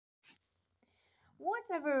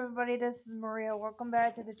What's up, everybody? This is Maria. Welcome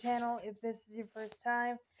back to the channel. If this is your first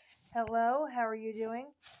time, hello. How are you doing?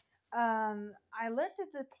 I looked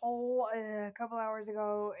at the poll a couple hours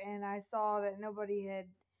ago, and I saw that nobody had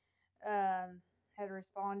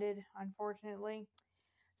responded, unfortunately.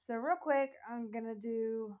 So real quick, I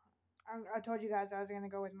told you guys I was gonna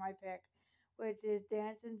go with my pick, which is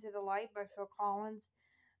 "Dancing to the Light" by Phil Collins.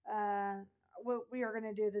 Uh, we are going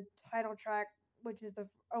to do the title track, which is the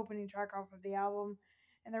opening track off of the album.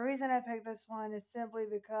 And the reason I picked this one is simply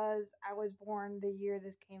because I was born the year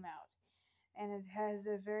this came out. And it has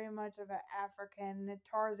a very much of an African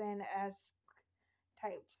Tarzan esque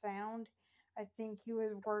type sound. I think he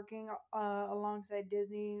was working alongside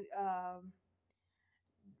Disney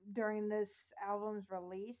during this album's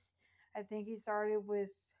release. I think he started with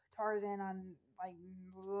Tarzan on like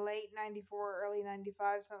late 94, early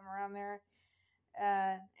 95, something around there.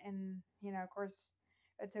 And of course,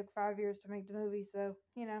 it took 5 years to make the movie, so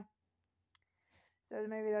maybe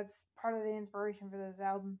that's part of the inspiration for this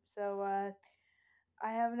album. So I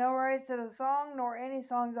have no rights to the song nor any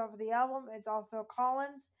songs off of the album. It's all Phil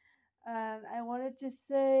Collins. I wanted to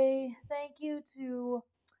say thank you to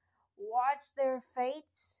Watch Their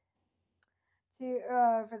Fates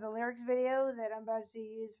for the lyrics video that I'm about to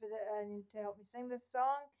use to help me sing this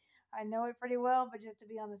song. I know it pretty well, but just to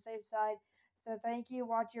be on the safe side. So thank you,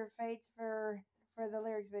 Watch Your Fates, for the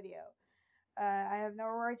lyrics video. I have no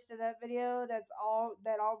rights to that video. That all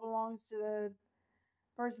belongs to the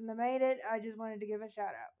person that made it. I just wanted to give a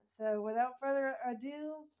shout out. So without further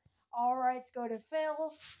ado, all rights go to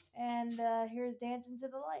Phil, and here's "Dancing to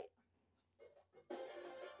the Light."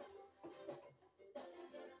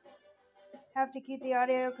 Have to keep the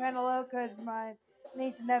audio kind of low because my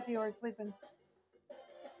niece and nephew are sleeping.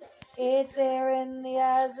 It's there in the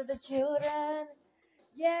eyes of the children,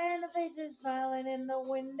 yeah, and the faces smiling in the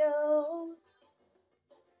windows.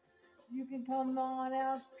 You can come on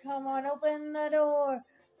out, come on, open the door,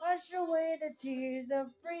 wash away the tears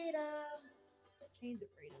of freedom. Chains of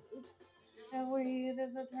freedom, oops. And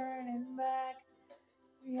there's no turning back.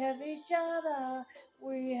 We have each other,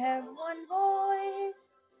 we have one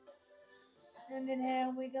voice. Hand in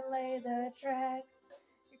hand we can lay the tracks,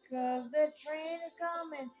 because the train is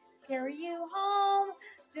coming, carry you home,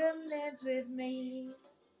 come dance with me.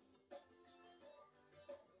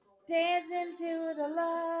 Dance into the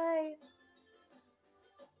light.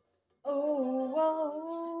 Oh,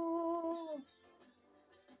 oh,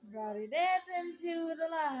 body dance into the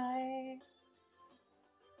light.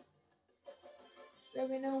 There'll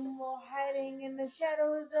be no more hiding in the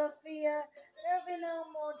shadows of fear. There'll be no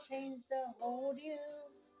more chains to hold you.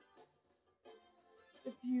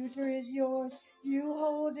 The future is yours, you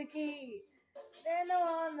hold the key. Then there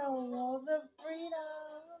are no walls of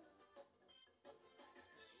freedom.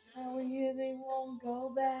 Now we're here, they won't go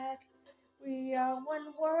back. We are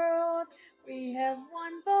one world, we have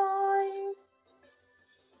one voice.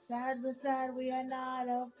 Side by side, we are not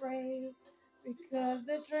afraid, because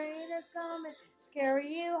the train is coming, carry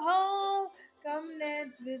you home. Come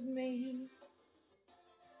dance with me.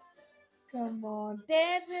 Come on,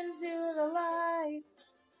 dance into the light.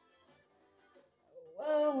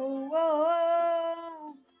 Whoa, whoa,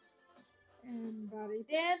 whoa. Everybody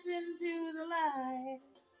dance into the light.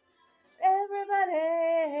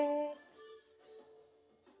 Everybody.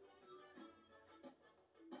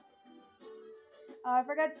 I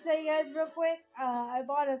forgot to tell you guys real quick. I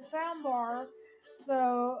bought a sound bar,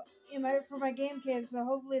 for my game cave. So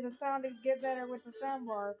hopefully the sound will get better with the sound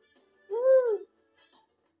bar. Woo!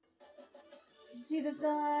 See the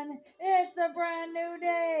sun, it's a brand new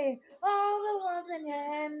day. All the world's in your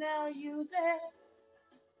hand, now use it.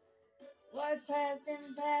 What's past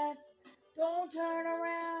in past, don't turn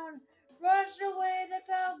around. Brush away the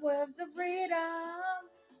cobwebs of freedom.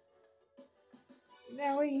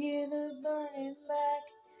 Now we hear the burning back.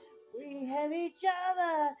 We have each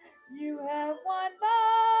other, you have one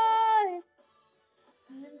voice.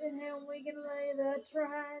 Hand in hand we can lay the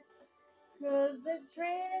tracks, 'cause the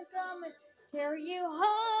train is coming, carry you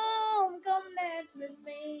home. Come dance with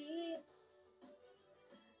me.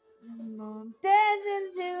 Come on, dance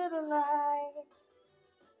into the light.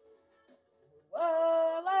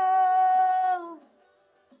 Whoa, whoa.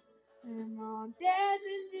 Come on, dance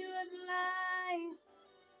into the light.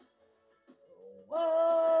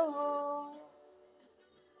 Whoa.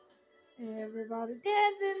 Everybody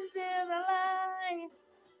dance into the light.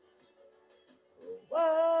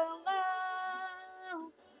 Whoa,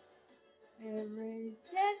 whoa. Every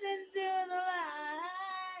dance into the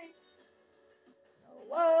light.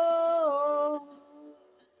 Whoa.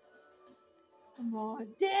 Come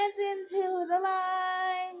on, dance into the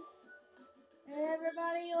light.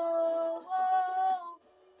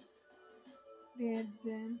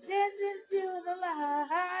 dancing, dancing to the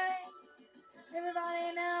light.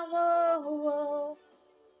 Everybody now, whoa, whoa.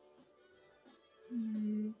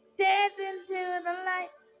 Dancing to the light.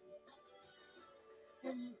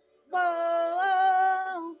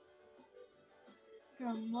 Whoa.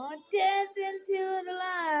 Come on, dancing to the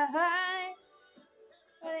light.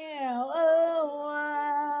 Oh,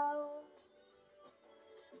 wow.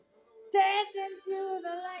 Dancing to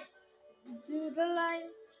the light, to the light.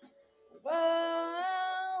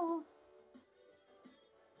 Whoa.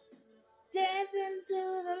 Dancing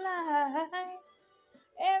to the light.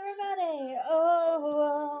 Everybody,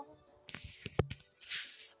 oh.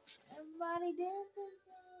 Everybody dancing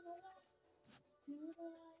to the light, to the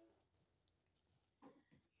light.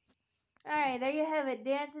 Alright, there you have it.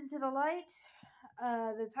 Dancing to the Light,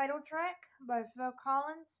 the title track by Phil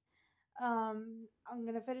Collins. I'm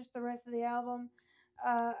gonna finish the rest of the album.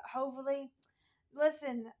 Hopefully,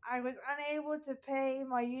 listen, I was unable to pay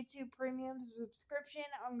my YouTube Premium subscription.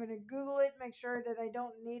 I'm gonna Google it, make sure that I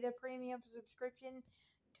don't need a premium subscription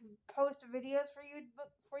to post videos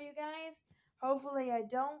for you guys. Hopefully, I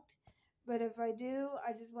don't. But if I do,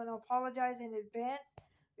 I just want to apologize in advance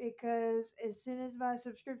because as soon as my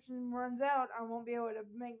subscription runs out, I won't be able to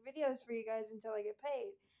make videos for you guys until I get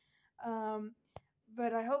paid. Um,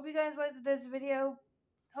 but I hope you guys liked this video.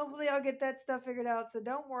 Hopefully, I'll get that stuff figured out. So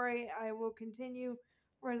don't worry, I will continue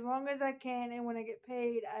for as long as I can. And when I get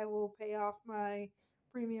paid, I will pay off my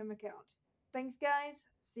premium account. Thanks, guys.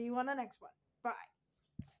 See you on the next one. Bye.